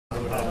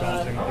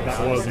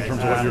that was in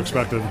terms of what you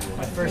expected?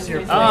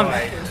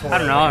 I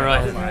don't know. I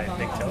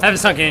haven't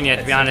sunk in yet,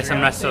 to be honest.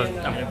 I'm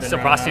still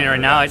processing it right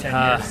now.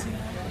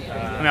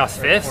 I mean, I was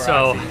fifth,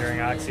 so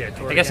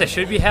I guess I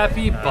should be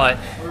happy, but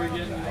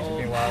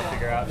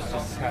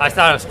I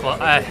thought I was close.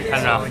 I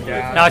don't know.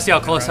 Now I see how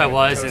close I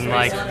was, and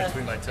like,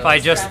 if I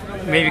just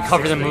maybe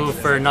cover the move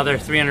for another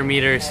 300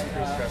 meters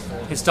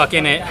and stuck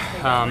in it,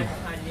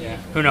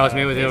 who knows?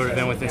 Maybe they would have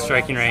been within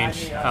striking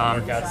range. I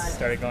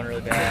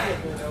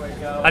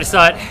just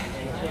thought,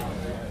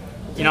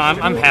 you know,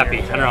 I'm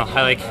happy. I don't know.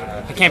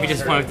 I can't be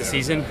disappointed with the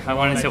season. I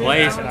wanted to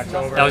Blaze.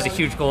 That was a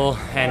huge goal,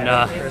 and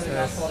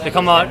to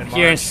come out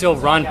here and still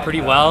run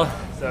pretty well.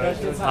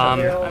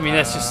 I mean,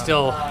 that's just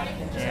still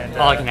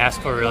all I can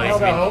ask for, really. I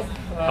mean,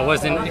 I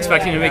wasn't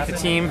expecting to make the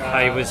team.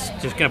 I was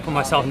just going to put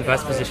myself in the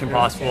best position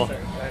possible,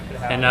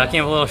 and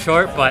came a little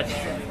short, but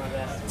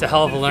it's a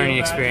hell of a learning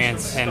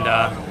experience, and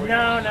I think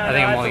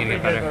I'm only going to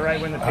get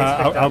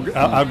better.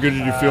 How good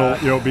did you feel,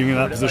 you know, being in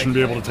that position to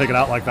be able to take it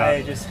out like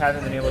that?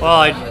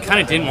 Well, I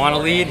kind of didn't want to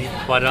lead,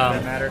 but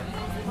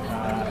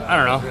I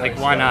don't know, like,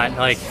 why not?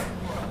 Like,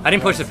 I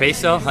didn't push the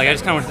pace though. Like, I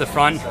just kind of went to the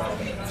front,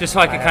 just so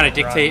I could kind of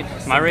dictate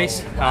my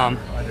race.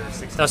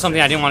 That was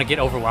something I didn't want to get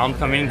overwhelmed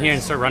coming in here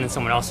and start running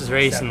someone else's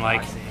race and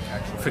like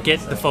forget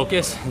the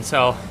focus. And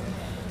so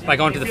by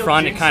going to the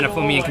front, it kind of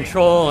put me in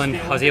control, and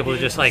I was able to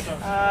just like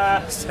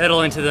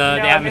settle into the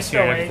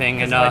atmosphere and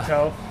everything. And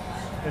I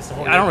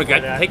don't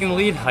regret taking the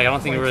lead. Like, I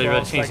don't think it really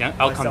changed the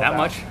outcome that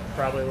much.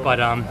 But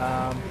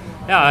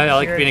yeah, I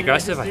like being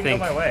aggressive. I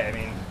think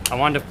I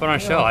wanted to put on a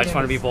show. I just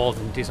want to be bold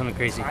and do something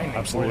crazy.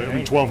 Absolutely. I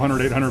mean,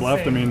 1,200, 800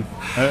 left. I mean,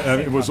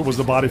 was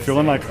the body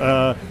feeling like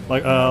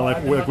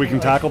we can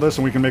tackle this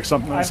and we can make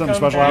something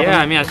special happen? Yeah,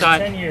 I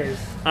mean,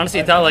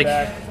 honestly, I thought like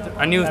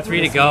I knew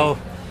 3 to go.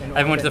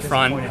 I went to the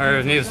front,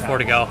 or maybe it was 4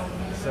 to go,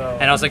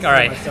 and I was like, all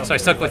right. So I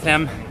stuck with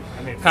him,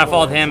 kind of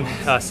followed him.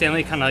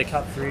 Stanley kind of like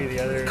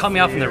cut me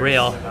off from the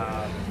rail,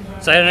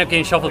 so I ended up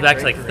getting shuffled back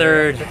to like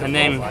third, and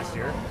then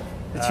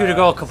the 2 to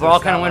go,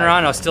 Cabral kind of went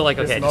around. I was still like,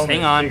 okay, just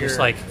hang on, just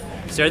like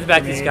stare at the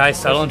back of these guys,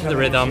 settle into the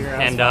rhythm,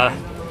 and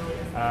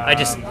I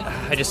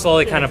just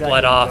slowly kind of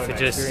bled off. It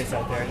just,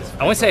 I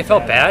wouldn't say I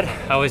felt bad.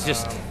 I was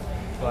just,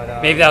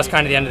 maybe that was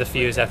kind of the end of the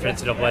fuse after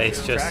NCAA.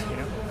 It's just,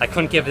 I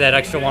couldn't give that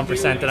extra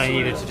 1% that I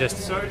needed to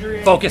just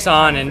focus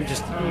on and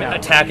just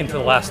attack into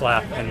the last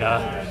lap, and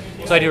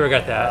so I do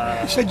regret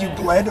that. You said you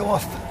bled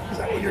off. Is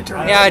that what you're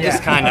turning? Yeah, I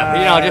just kind of,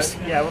 you know, just,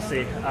 yeah, we'll see.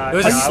 It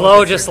was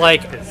slow, just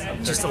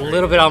a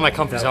little bit out of my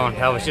comfort zone.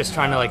 I was just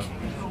trying to like,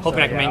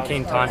 hoping I can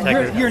maintain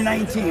contact. You're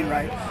 19,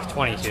 right?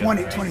 22.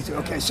 22.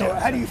 Okay, so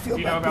how do you feel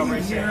about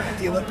being here at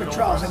the Olympic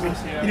trials? I mean,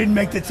 you didn't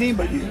make the team,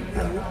 but you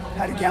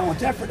had a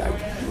gallant effort.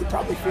 You would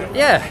probably feel.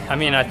 Yeah, I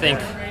mean, I think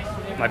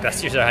my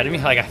best years are ahead of me.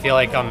 Like, I feel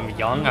like I'm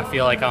young. I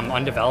feel like I'm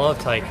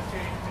undeveloped. Like,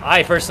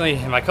 I personally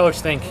and my coach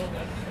think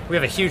we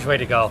have a huge way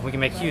to go. We can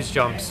make huge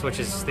jumps, which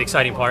is the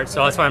exciting part.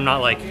 So that's why I'm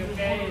not like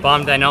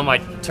bummed. I know my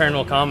turn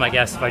will come, I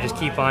guess, if I just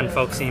keep on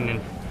focusing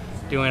and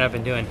doing what I've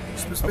been doing.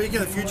 Speaking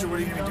of the future, what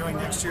are you going to be doing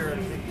next year? Are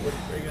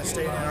you going to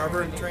stay in Ann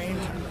Arbor and train?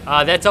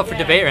 That's up for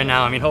debate right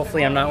now. I mean,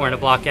 hopefully I'm not wearing a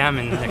block M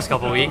in the next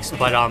couple of weeks,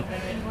 but I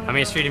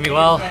mean, it's treated me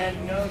well.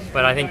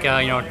 But I think,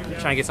 you know,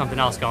 trying to get something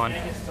else going.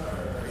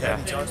 Yeah. Have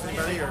you talked to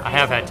anybody? Or I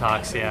have had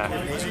talks, yeah. Do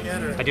you have an agent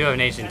yet, or? I do have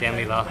an agent, Dan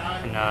Lila,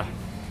 and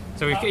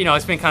so we've, you know,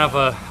 it's been kind of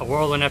a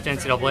whirlwind after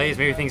NCAAs.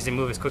 Maybe things didn't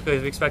move as quickly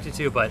as we expected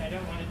to, but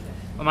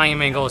my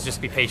main goal is just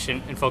to be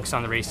patient and focus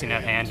on the racing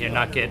at hand. You know,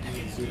 not get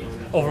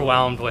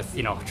overwhelmed with,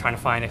 you know, trying to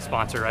find a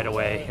sponsor right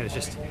away. It was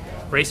just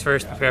race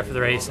first, prepare for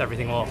the race.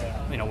 Everything will,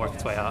 you know, work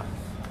its way out.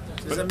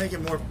 Does that make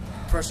it more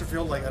pressure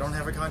filled? Like, I don't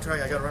have a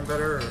contract, I got to run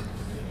better? Or?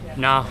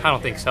 No, I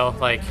don't think so.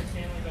 Like,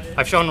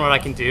 I've shown what I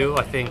can do.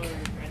 I think,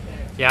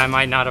 yeah, I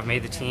might not have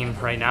made the team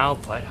right now,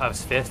 but I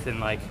was fifth, and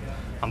like,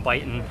 I'm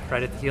biting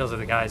right at the heels of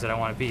the guys that I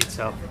want to beat.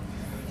 So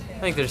I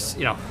think there's,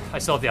 you know, I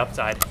still have the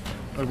upside.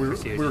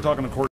 We were talking to Court.